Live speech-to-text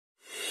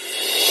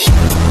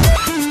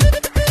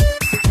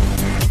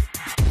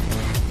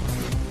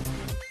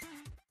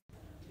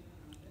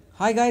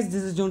Hi guys,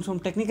 this is Jones from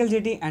Technical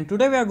JT and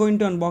today we are going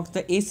to unbox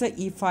the Acer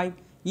e5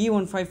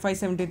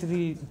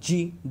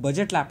 E15573G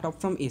budget laptop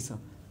from Acer.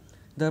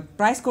 The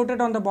price quoted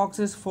on the box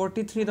is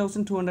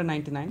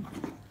 43,299.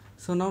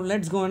 So now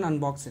let's go and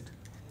unbox it.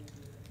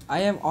 I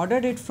have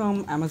ordered it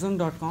from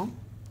amazon.com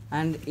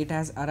and it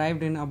has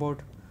arrived in about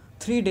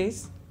 3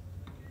 days.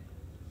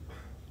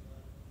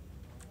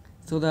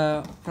 So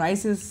the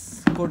price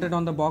is quoted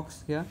on the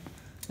box here.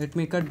 Let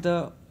me cut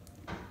the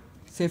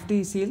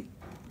safety seal.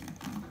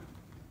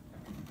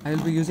 I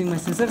will be using my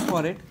scissors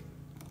for it.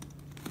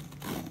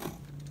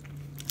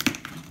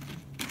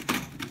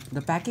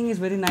 The packing is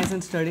very nice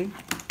and sturdy.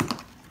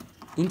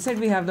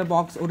 Inside we have the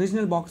box,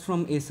 original box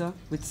from Acer,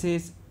 which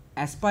says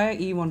Aspire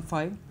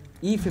E15,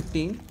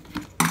 E15.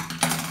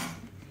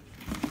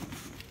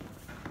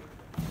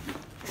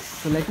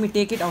 So let me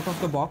take it out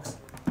of the box.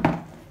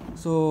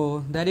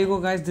 So there you go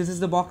guys, this is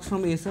the box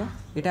from Acer.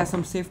 It has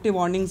some safety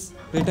warnings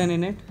written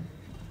in it.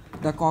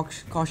 The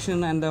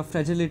caution and the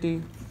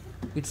fragility.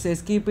 It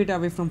says keep it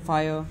away from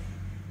fire.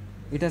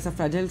 It has a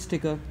fragile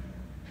sticker.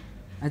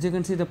 As you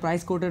can see, the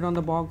price quoted on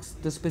the box,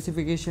 the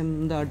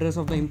specification, the address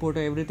of the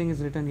importer, everything is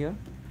written here.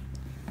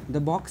 The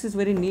box is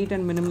very neat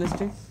and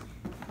minimalistic.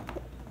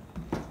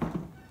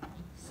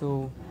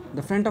 So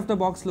the front of the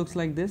box looks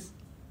like this.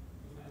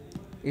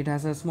 It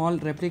has a small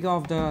replica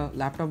of the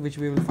laptop which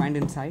we will find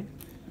inside.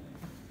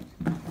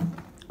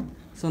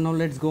 So now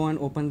let's go and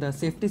open the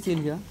safety seal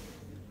here.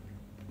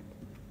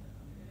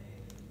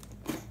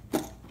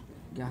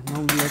 Yeah,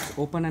 now let's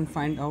open and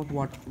find out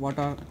what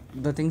are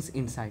the things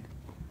inside.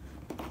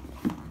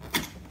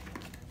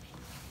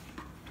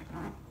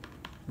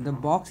 The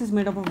box is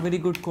made up of very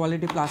good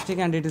quality plastic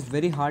and it is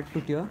very hard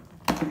to tear.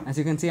 As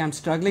you can see, I'm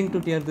struggling to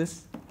tear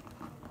this.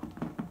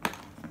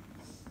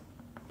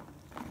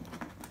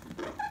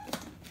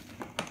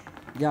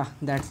 Yeah,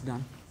 that's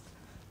done.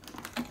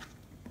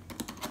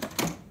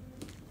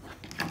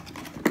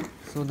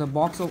 So the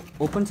box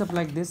opens up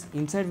like this.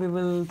 Inside we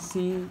will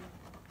see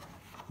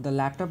the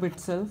laptop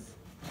itself.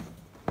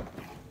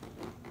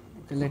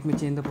 Okay, let me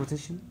change the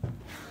position.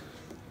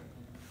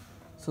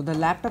 So the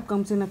laptop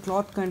comes in a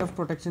cloth kind of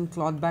protection,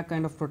 cloth back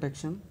kind of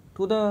protection.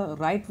 To the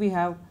right we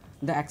have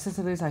the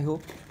accessories, I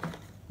hope.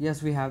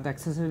 Yes, we have the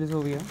accessories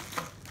over here.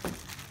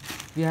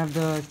 We have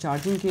the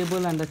charging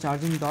cable and the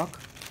charging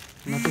dock.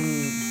 Nothing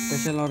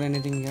special or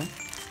anything here.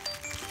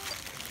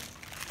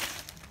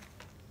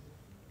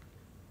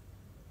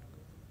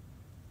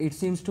 It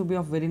seems to be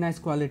of very nice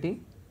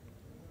quality.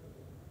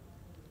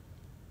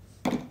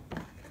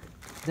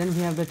 Then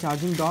we have the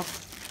charging dock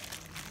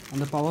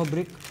and the power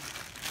brick.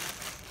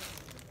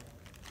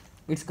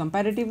 It's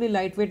comparatively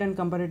lightweight and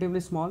comparatively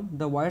small.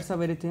 The wires are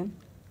very thin.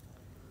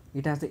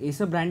 It has the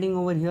Acer branding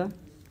over here.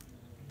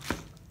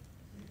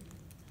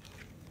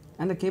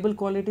 And the cable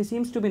quality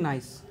seems to be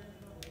nice.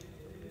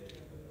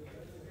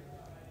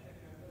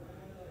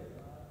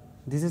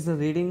 This is the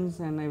readings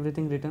and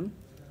everything written.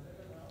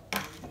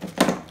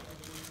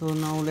 So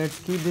now let's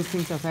keep these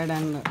things aside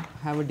and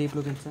have a deep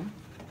look inside.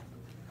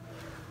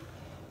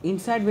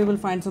 Inside we will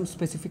find some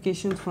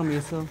specifications from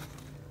Acer,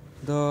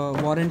 the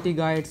warranty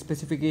guide,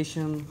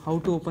 specification, how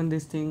to open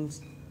these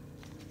things,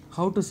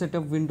 how to set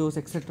up Windows,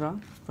 etc.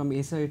 from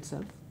Acer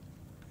itself.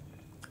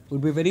 Would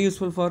be very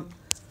useful for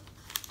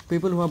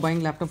people who are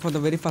buying laptop for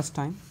the very first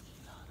time.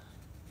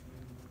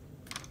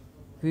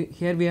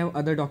 Here we have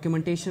other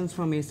documentations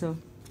from Acer,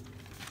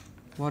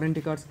 warranty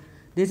cards.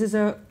 This is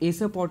a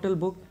Acer portal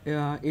book.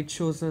 It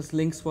shows us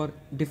links for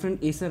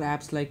different Acer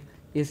apps like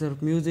Acer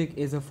Music,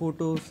 Acer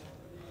Photos,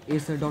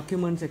 Acer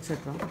Documents,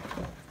 etc.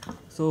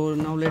 So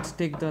now let's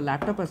take the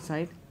laptop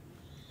aside.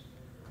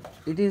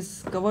 It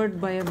is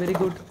covered by a very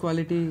good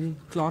quality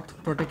cloth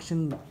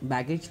protection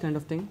baggage kind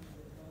of thing.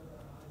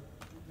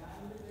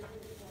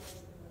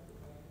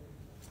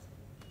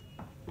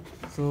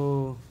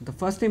 So the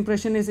first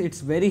impression is it's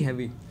very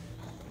heavy.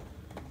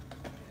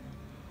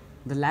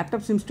 The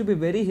laptop seems to be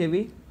very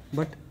heavy,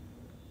 but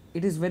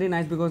it is very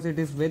nice because it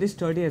is very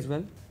sturdy as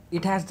well.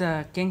 It has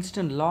the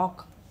Kingston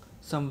lock,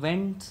 some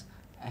vents,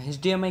 a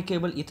HDMI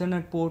cable,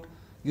 Ethernet port,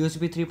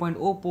 USB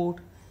 3.0 port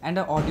and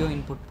an audio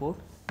input port.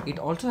 It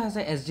also has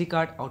a SD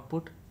card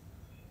output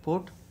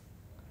port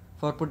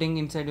for putting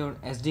inside your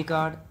SD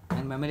card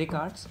and memory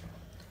cards.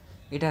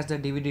 It has the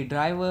DVD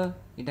driver,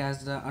 it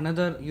has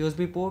another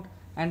USB port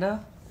and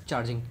a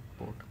charging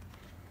port.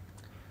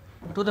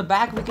 To the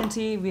back we can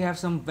see we have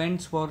some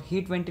vents for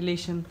heat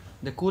ventilation,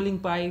 the cooling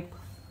pipe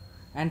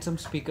and some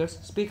speakers.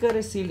 Speaker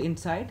is sealed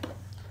inside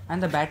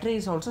and the battery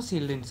is also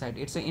sealed inside.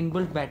 It's an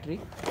inbuilt battery.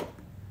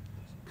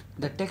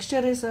 The texture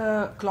is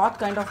a cloth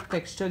kind of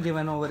texture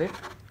given over it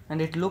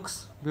and it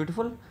looks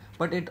beautiful,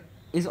 but it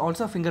is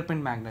also a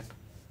fingerprint magnet.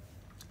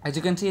 As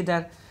you can see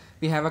that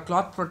we have a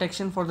cloth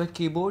protection for the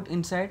keyboard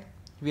inside.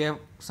 We have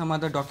some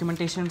other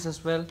documentations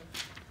as well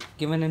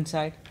given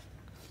inside.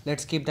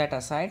 Let's keep that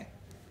aside.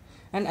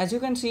 And as you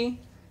can see,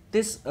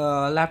 this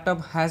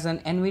laptop has an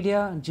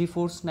nvidia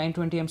GeForce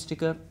 920M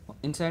sticker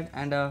inside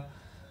and a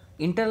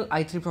Intel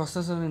i3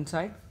 processor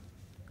inside.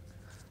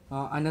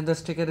 Another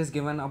sticker is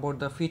given about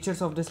the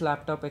features of this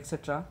laptop,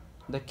 etc.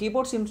 The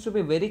keyboard seems to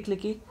be very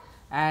clicky,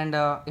 and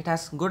it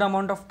has good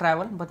amount of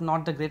travel, but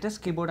not the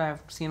greatest keyboard I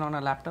have seen on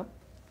a laptop.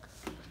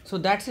 So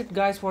that's it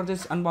guys for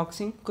this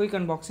unboxing, quick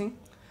unboxing.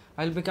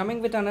 I'll be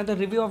coming with another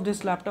review of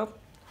this laptop.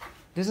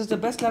 This is the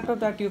best laptop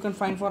that you can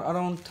find for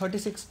around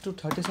 36 to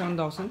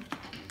 37,000.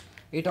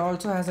 It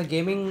also has a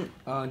gaming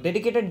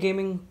dedicated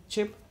gaming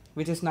chip,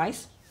 which is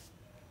nice.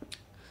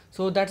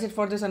 So that's it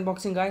for this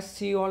unboxing guys.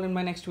 See you all in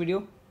my next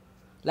video.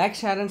 Like,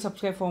 share and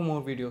subscribe for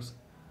more videos.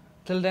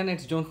 Till then,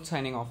 it's John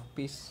signing off.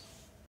 Peace.